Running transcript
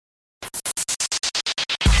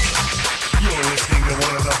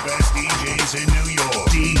DJs in New York.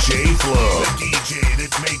 DJ Flow, the DJ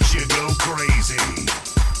that makes you go crazy.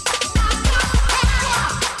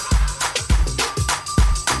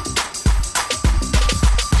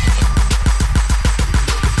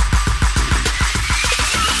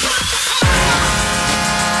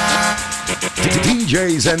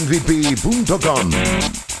 DJsNVP.com.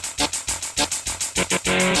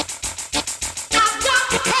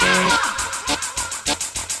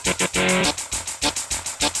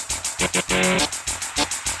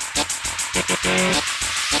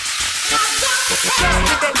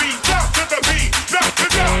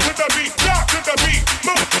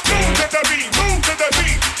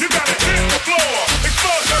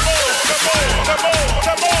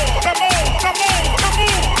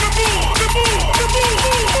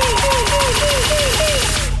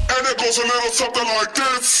 A little something like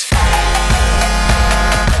this.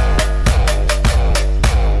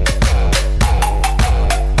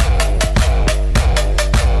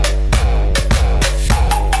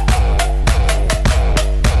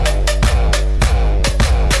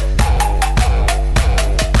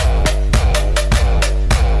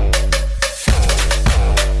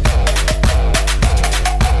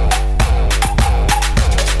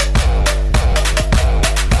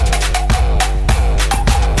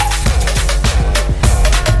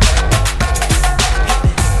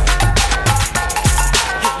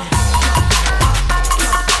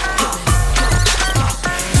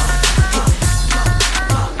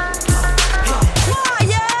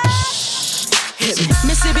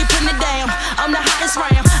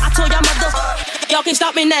 Y'all can't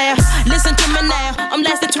stop me now. Listen to me now. I'm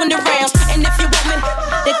lasting 20 rounds. And if you want me,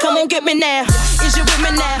 then come on get me now. Is you with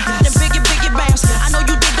me now? Then biggie bounce. I know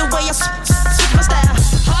you dig the way I switch my style.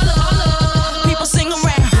 Holla, holla. People sing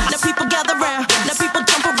around. Now people gather round. Now people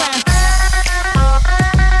jump around.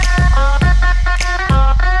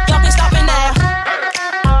 Y'all can't stop me now.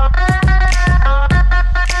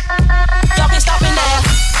 Y'all can't stop me now.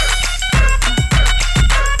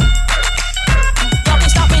 Y'all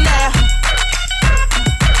can't stop me now.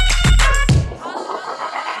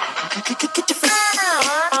 Get your feet.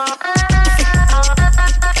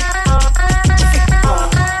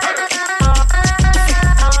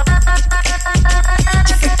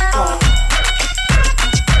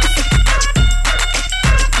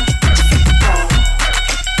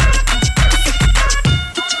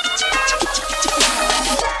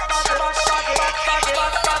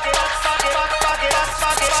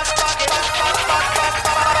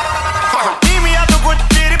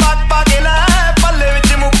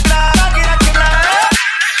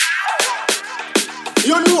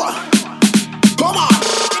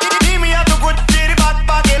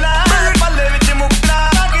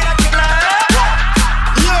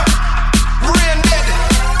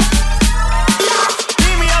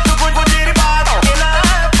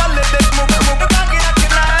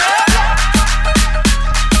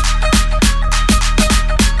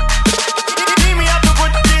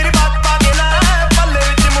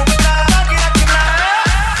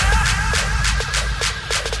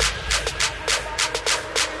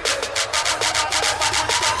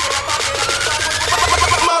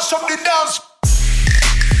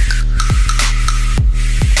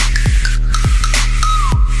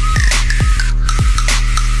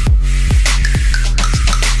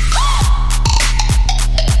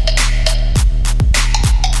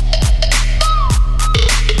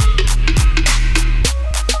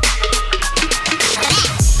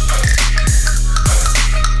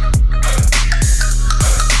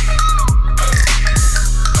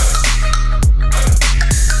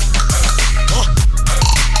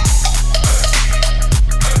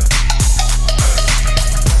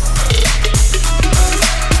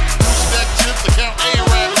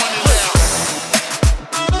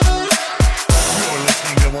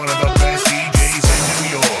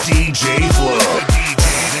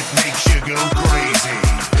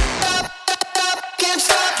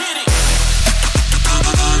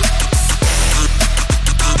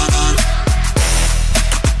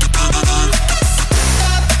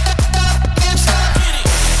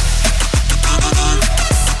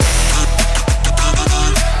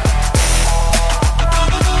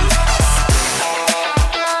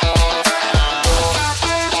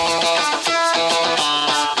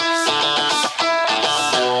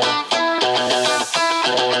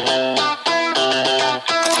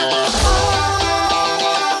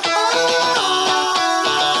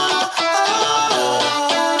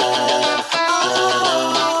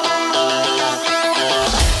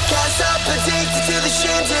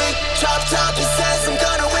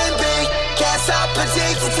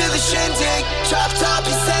 Addicted to the shindig. Drop top,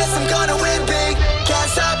 he says I'm gonna win big. Can't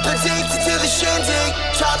stop addicted to the shindig.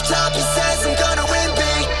 Drop top, he says I'm gonna win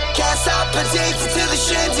big. Can't stop addicted to the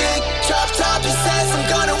shindig. Drop top, he says I'm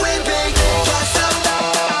gonna win big. Can't stop.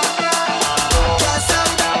 Can't stop.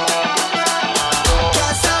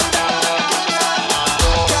 Can't stop.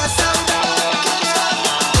 Can't stop. Can't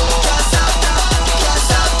stop. Can't stop. Can't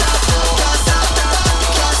stop. Can't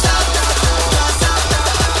stop.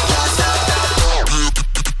 Can't stop.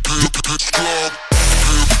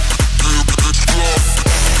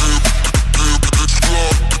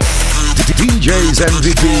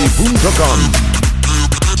 DJsMVP.com.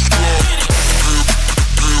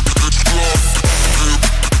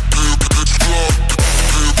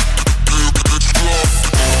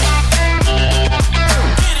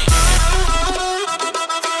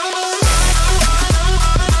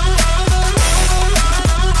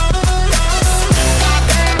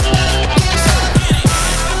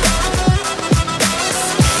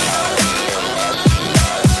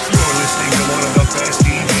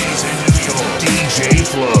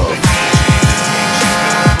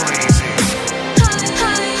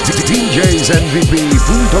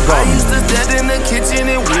 DJsMVP.com. I used to stand in the kitchen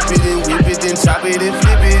and whip it and chop it and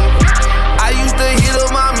flip it. I used to hit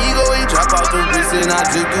up my amigo and drop out the wrist and I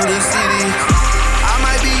took through the city. I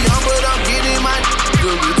might be young but I'm getting my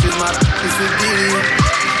the rich is my it's a ditty.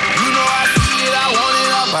 You know I see it, I want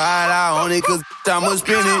it, I buy it, I own it, cause I'ma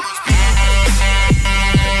spin it.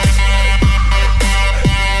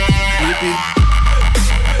 Whip it.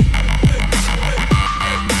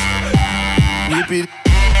 Whip it.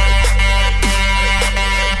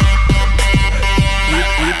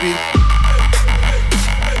 Whip it. Whip it.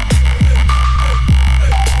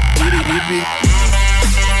 Whip it.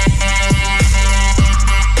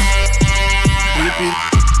 Whip it.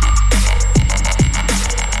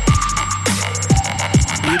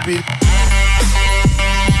 Whip it.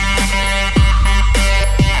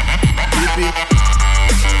 Whip it.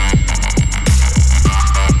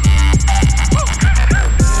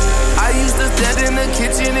 I used to stand in the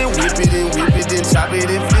kitchen and whip it and chop it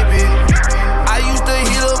and flip it. I used to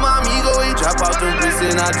hit up my amigo, he drop out the wrist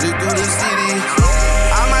and I took through the city.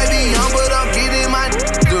 I might be young, but I'm getting my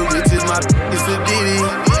the rich is my it's a ditty.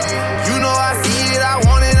 You know I see it, I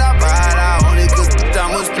want it, I buy it, I own it, cause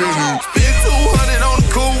I'ma spin it. Spend 200 on the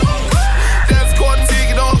coupe, that's a quarter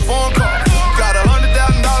ticket on the phone call. Got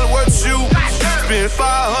 $100,000 worth of shoes. Spend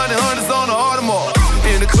 500 hundreds on the Audemars.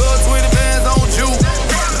 In the club, 20 bands on juice.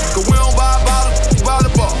 Cause we don't buy bottles, by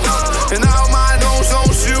the bar. And all mine don't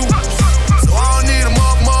shoot. So I don't need a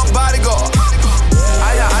motherfucking bodyguard.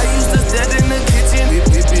 I used to stand in the kitchen,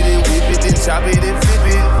 whip it and chop it and flip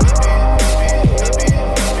it.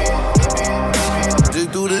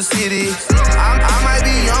 Just through the city. I might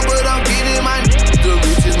be young, but I'm getting my the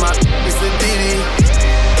rich is my it's a ditty.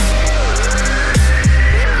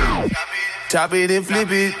 Chop it and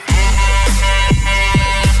flip it.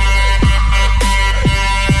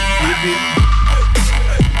 Whip it.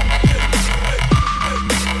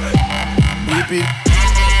 Whip it.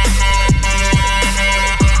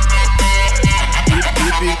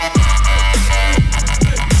 Whip it.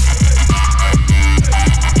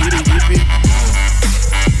 Whip it. Whip it.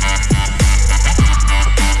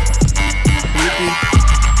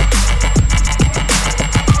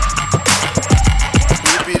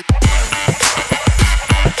 Whip it.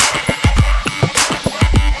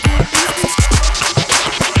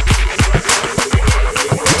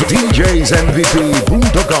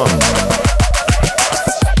 DJsMVP.com.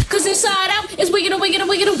 Cause inside out is wicked and wicked and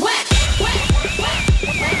wicked and whack.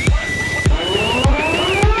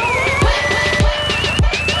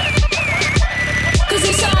 Cause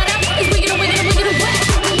inside out is wicked and wicked and wicked and whack.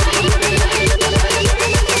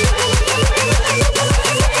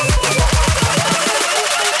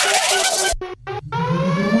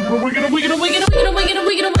 Wicked and wicked and wicked and wicked and wicked and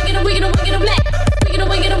wicked and wicked and wicked and wicked and black. Wicked and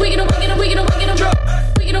wicked and wicked and wicked and wicked and wicked and drop.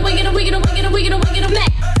 Wicked and wicked and wicked and wicked and wicked and wicked and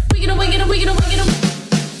black. Wicked and wicked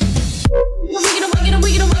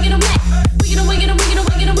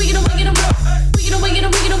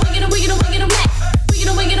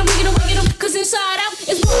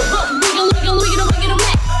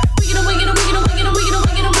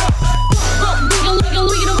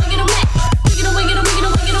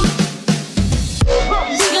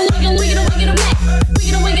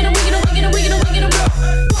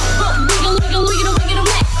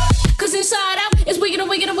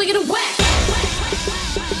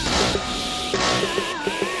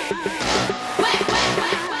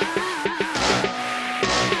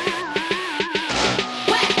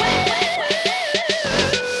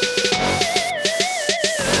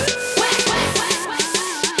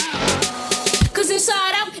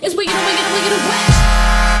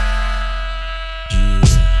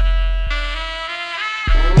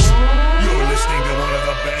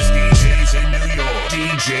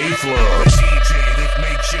Flow, the DJ that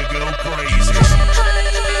makes you go crazy.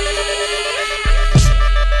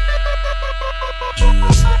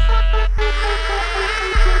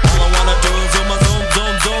 All I wanna do is on my zoom,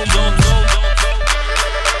 zoom, zoom, zoom, zoom.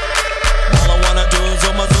 All I wanna do is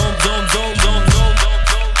on my zoom, zoom, zoom, zoom, zoom.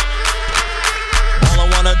 All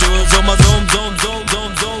I wanna do is on my zoom, zoom, zoom,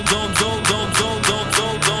 zoom, zoom, zoom, zoom, zoom, zoom,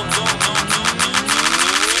 zoom, zoom, zoom, zoom.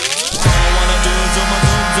 All I wanna do is on my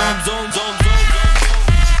zoom, zoom, zoom, zoom, zoom.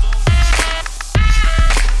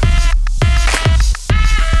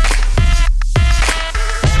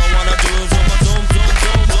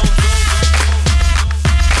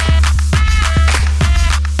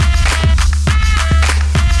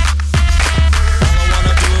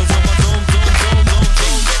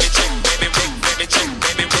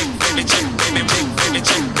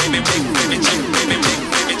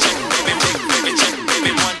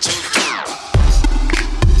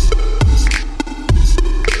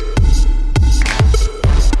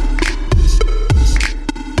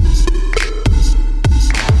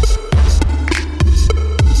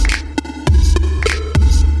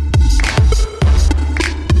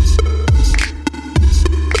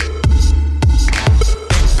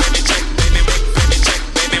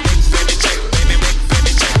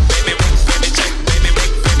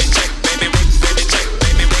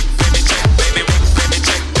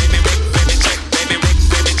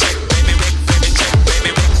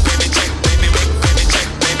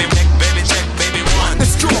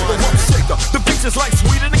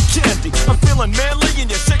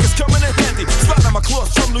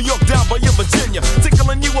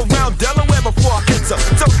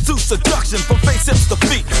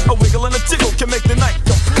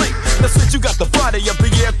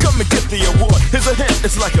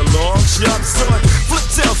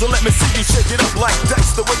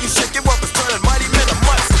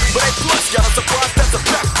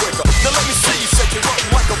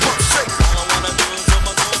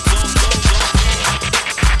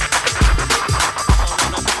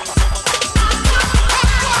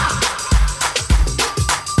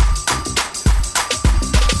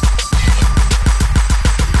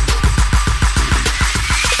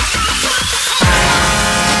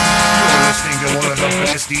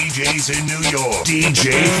 DJs in New York.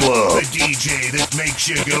 DJ Flow, the DJ that makes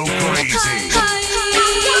you go crazy.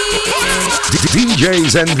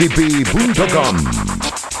 DJsNVP.com.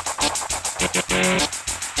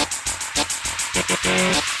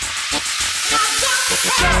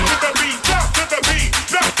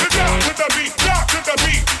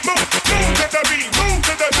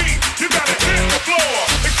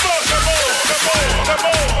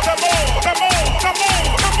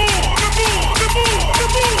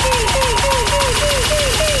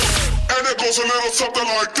 A little something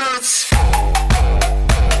like this.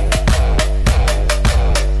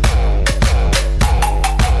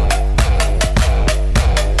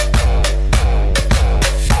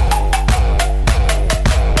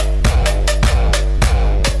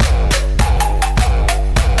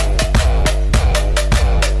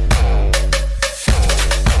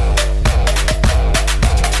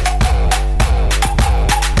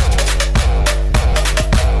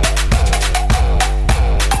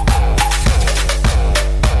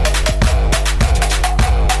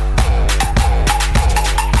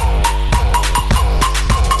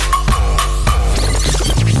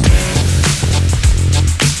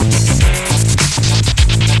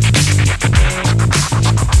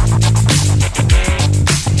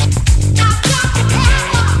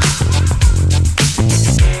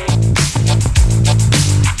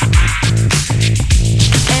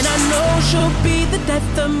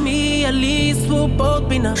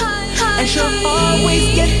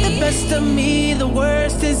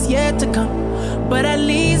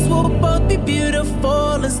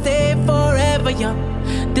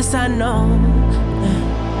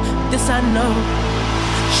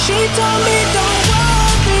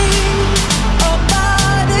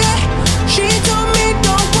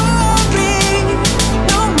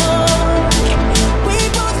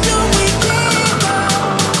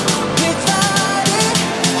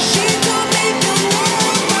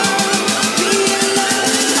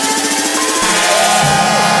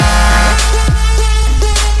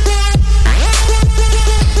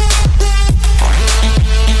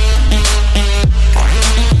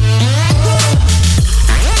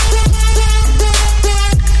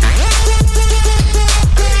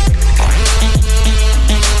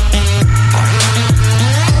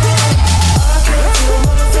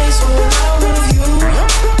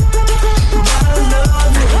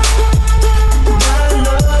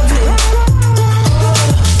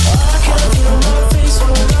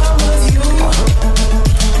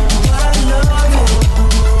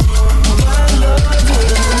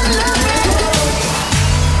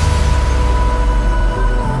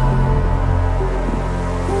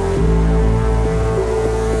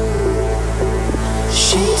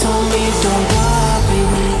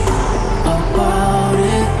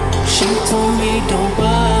 She told me don't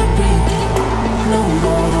worry, no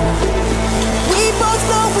more. We both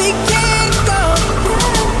know we can't go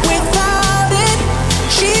without it.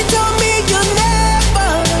 She told me you'll never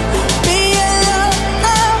be alone.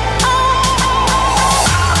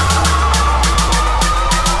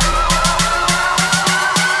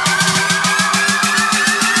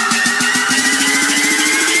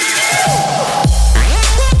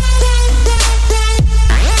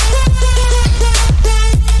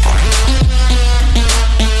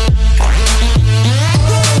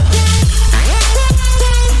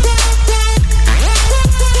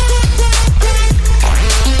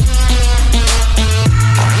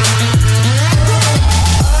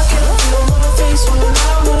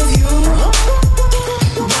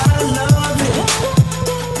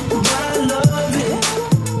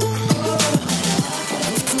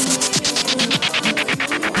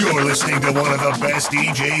 You're listening to one of the best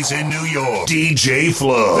DJs in New York, DJ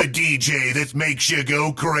Flow, the DJ that makes you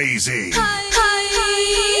go crazy. Hi.